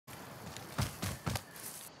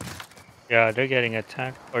Yeah, they're getting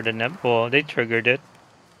attacked. Or the net ball, they triggered it.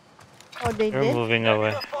 Oh, they They're did? moving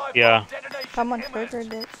away. Yeah. Someone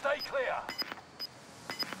triggered it. Stay clear.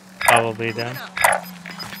 Probably them.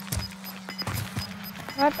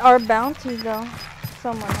 Not our bounty though.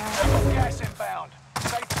 Someone else. Gas inbound.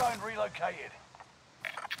 Safe zone relocated.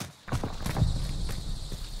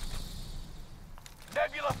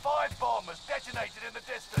 Nebula 5 bomb was detonated in the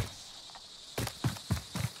distance.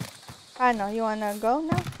 I know. You wanna go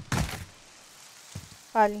now?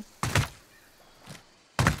 Ali.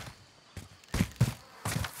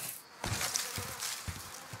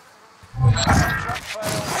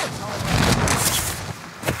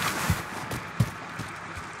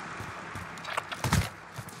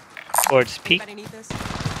 Towards peak. It's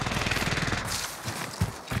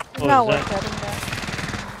not worth getting that.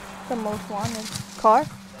 The most wanted. Car?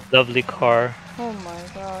 Lovely car. Oh my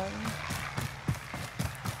god.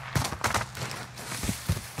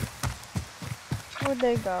 Where'd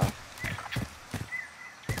they go?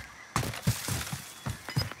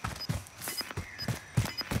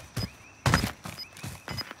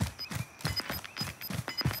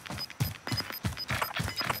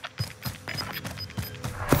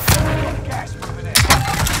 Gas moving in.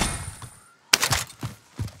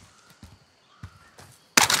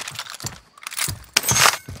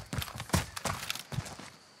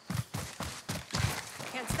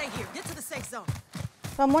 Can't stay here. Get to the safe zone.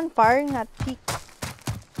 Someone firing at peak.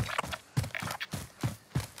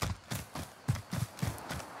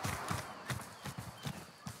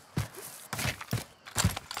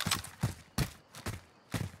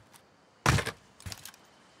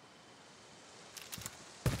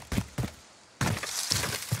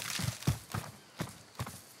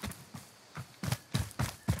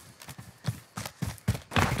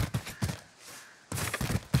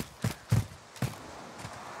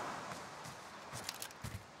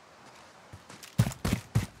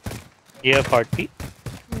 You have heartbeat?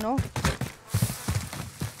 No.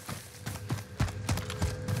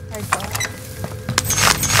 I don't.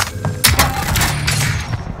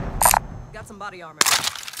 Got some body armor.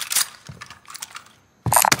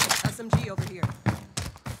 SMG over here.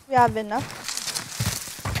 We have enough.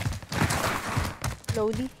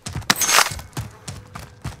 Lodi.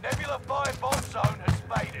 Nebula 5 bomb zone has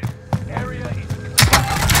faded. Area is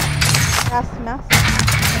Mask.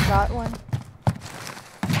 I got one.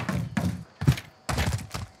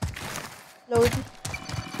 Lodi.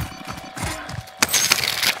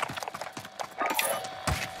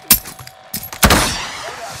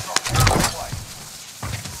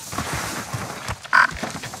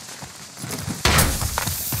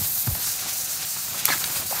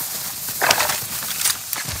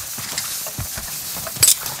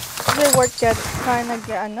 Is it worth trying to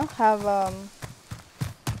get, have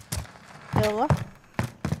Pila?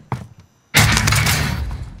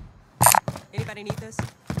 Anybody need this?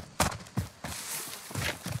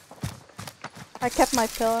 I kept my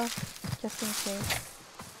Pila just in case.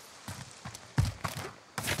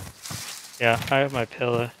 Yeah, I have my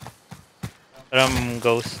pillar. But I'm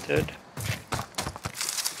ghosted.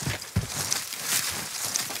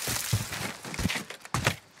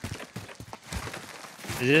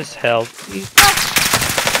 Is this healthy?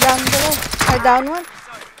 Down below. I down one.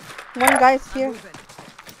 One guy's here.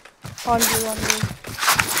 On blue.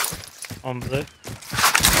 On blue?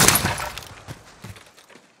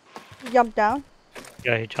 He jumped down.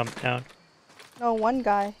 Yeah, he jumped down. No, one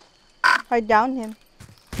guy. I downed him.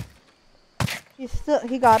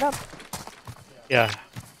 He got up. Yeah.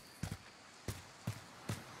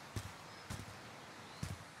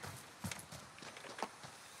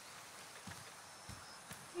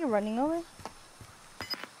 You running away?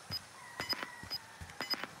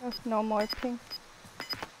 There's no more ping.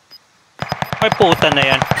 Ay, puta na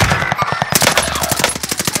yan.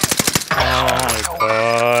 Oh my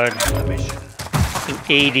god.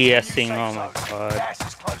 ADSing, oh my god. gas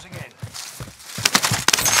is closing in.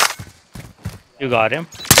 You got him?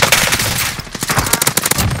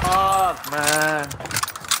 Fuck, man.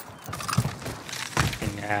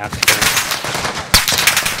 Fucking asshole.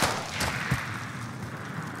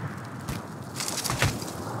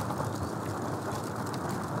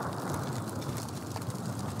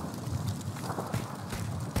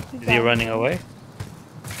 Is he running away?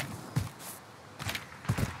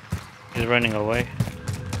 He's running away.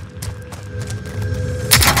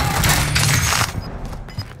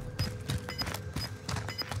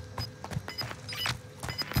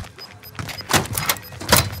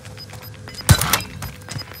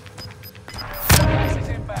 Gas is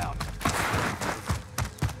inbound.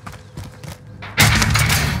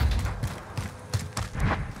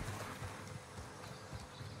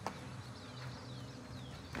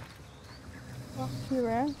 He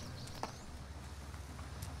ran.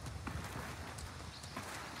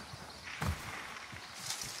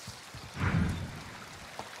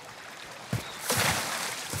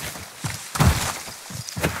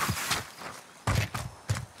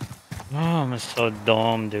 Oh, I'm so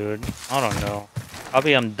dumb, dude. I don't know.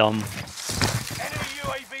 Probably I'm dumb. Enemy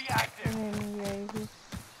UAV active. UAV.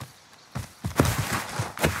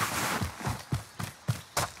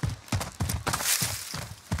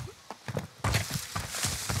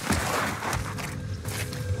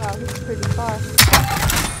 Wow, he's pretty far.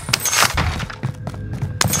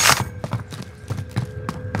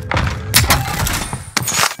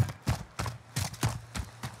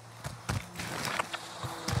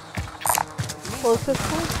 Closest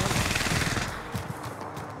one?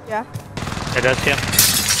 Yeah. Yeah, that's him.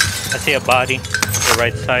 I see a body. The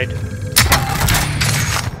right side.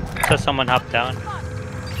 So someone hopped down.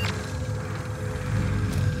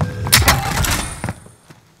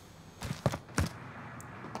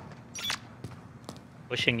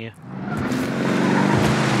 Pushing you.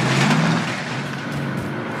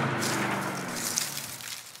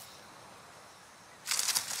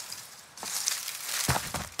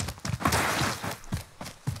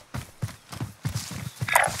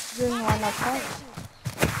 Doing one outside.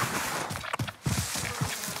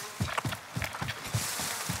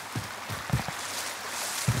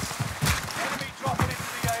 Enemy dropping into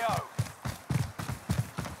the AO.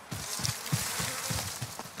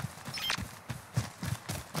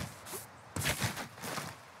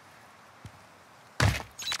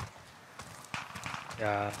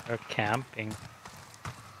 Yeah, they're camping.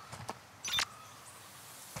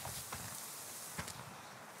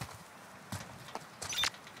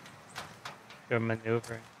 They're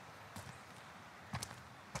maneuvering.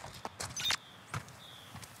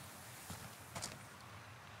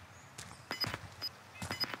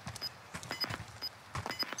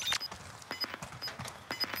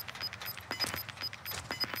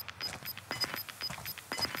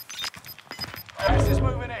 Gas is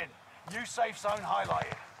moving in. New safe zone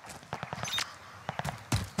highlighted.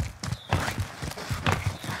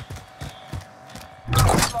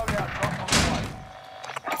 Loadout drop on the way.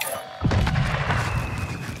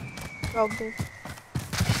 Go big.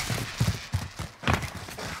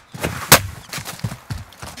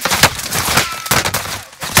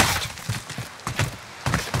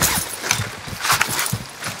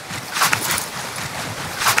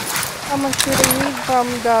 Someone's shooting me from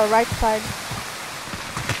the right side.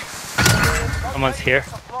 Someone's here.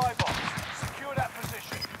 Supply box. Secure that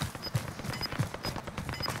position.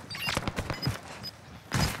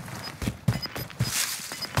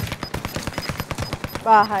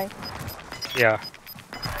 Bahay. Yeah.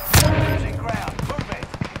 Losing ground. Move it.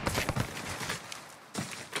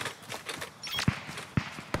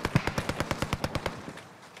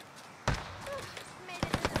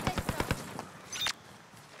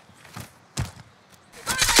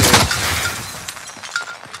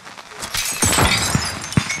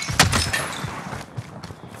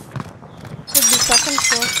 Could be second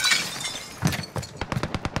floor.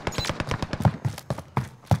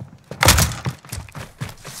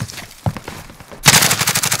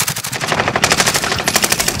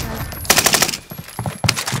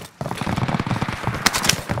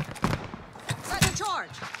 Second charge.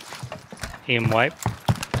 Team wipe.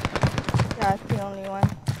 Yeah, it's the only one.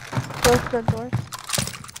 Close the doors.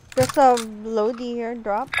 There's a loady here,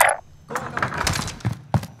 drop. Going over.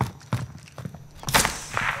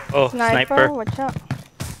 Oh, Sniper, sniper. watch out.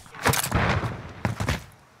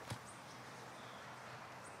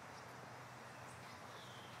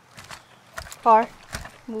 Car.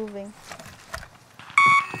 Moving.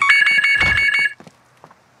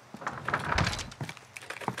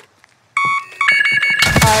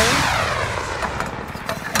 Firing.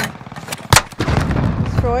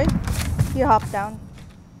 Destroyed. He hopped down.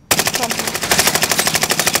 Something.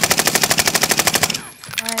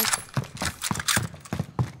 Nice.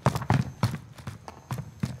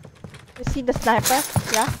 You see the sniper?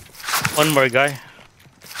 Yeah? One more guy.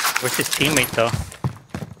 Where's his teammate though?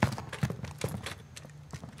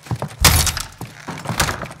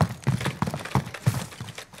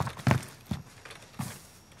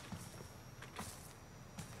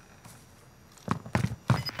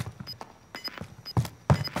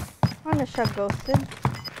 Anisha ghosted.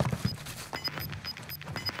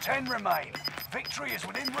 10 remain. Victory is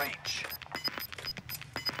within reach.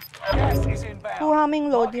 Gas is inbound. Who humming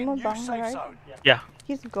loading mo Marking new bang, safe right? zone. Yeah.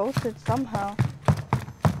 He's ghosted somehow.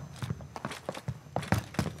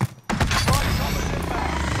 Strike bombers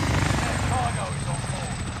inbound. Their cargo is on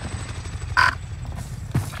board.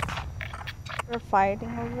 We're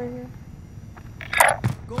fighting over here.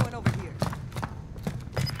 Going over here.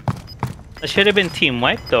 It should have been team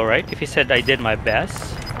wipe though, right? If he said I did my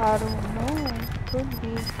best. I don't know.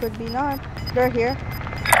 Could be not. They're here.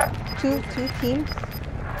 Two teams.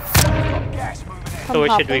 Gas moving in. So where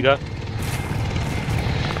should we go?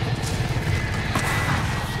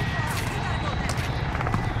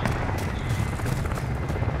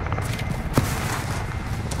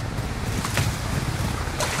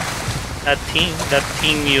 That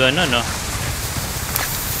team you no.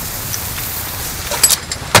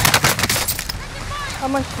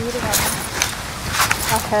 Someone's shooting at me.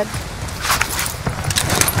 Ahead.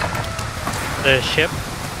 The ship.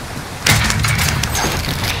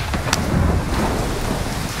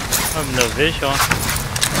 I have no visual.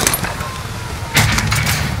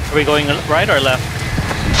 Are we going right or left?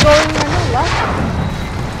 Going on the left.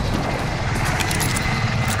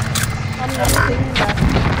 I'm not seeing that.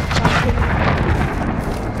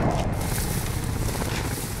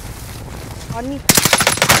 On me.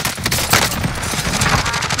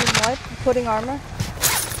 What? Putting armor.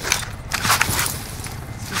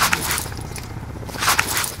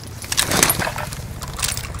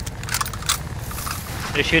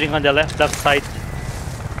 They're shooting on the left side.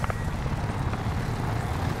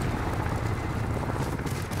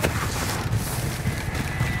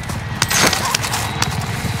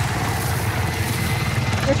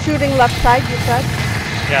 They're shooting left side, you said?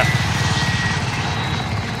 Yeah.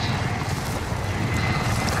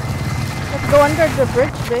 Let's go under the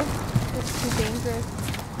bridge, babe. It's too dangerous.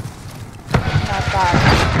 Not bad.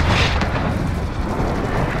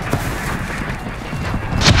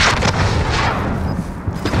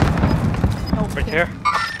 Right here.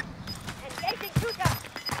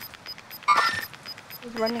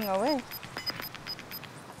 He's running away.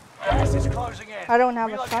 Gas is closing in. I don't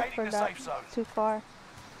have a shot Relocating for the that. safe zone. It's too far.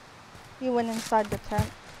 He went inside the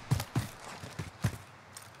tent.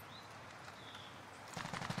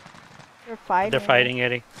 They're fighting. They're fighting,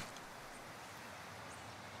 Eddie.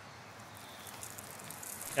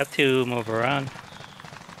 You have to move around.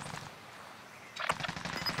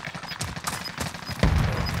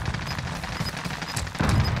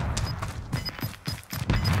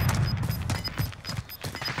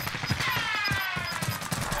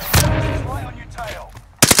 Right on your tail.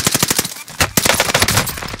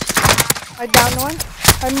 I down one.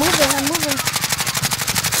 I'm moving.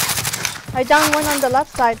 I down one on the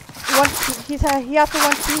left side. He has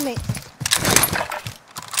one teammate.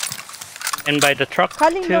 And by the truck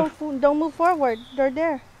Kali, too. don't move forward. They're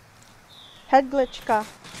there. Head glitch ka.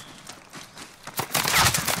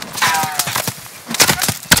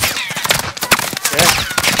 Yeah.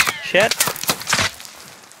 Shit.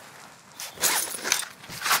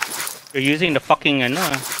 You're using the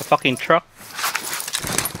fucking truck.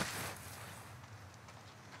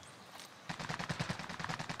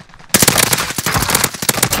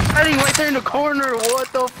 Hiding right there in the corner.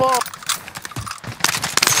 What the fuck?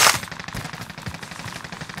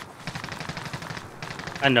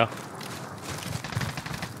 I know.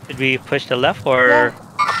 Did we push the left or? Yeah.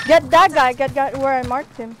 Get that guy. Get where I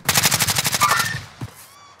marked him.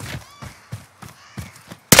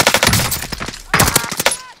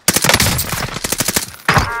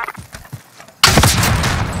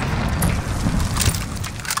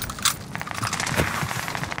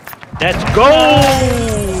 Let's go!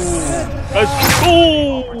 Let's go!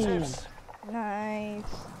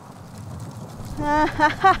 Nice.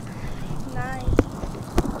 Nice.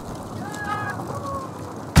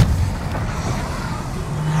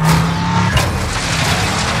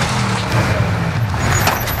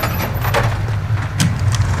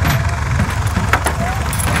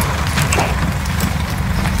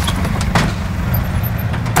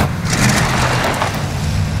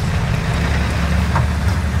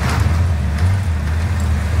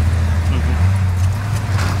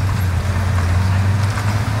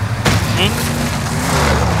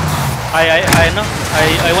 I know.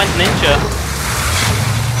 I went ninja.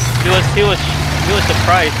 He was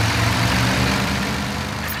surprised.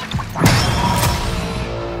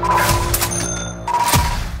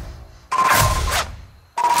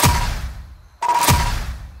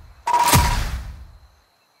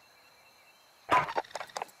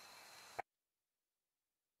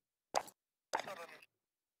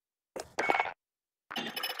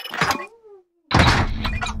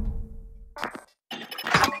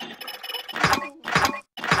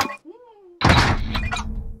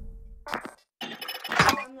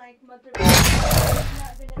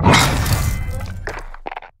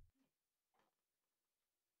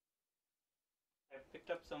 I picked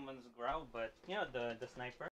up someone's growl, but you know the sniper.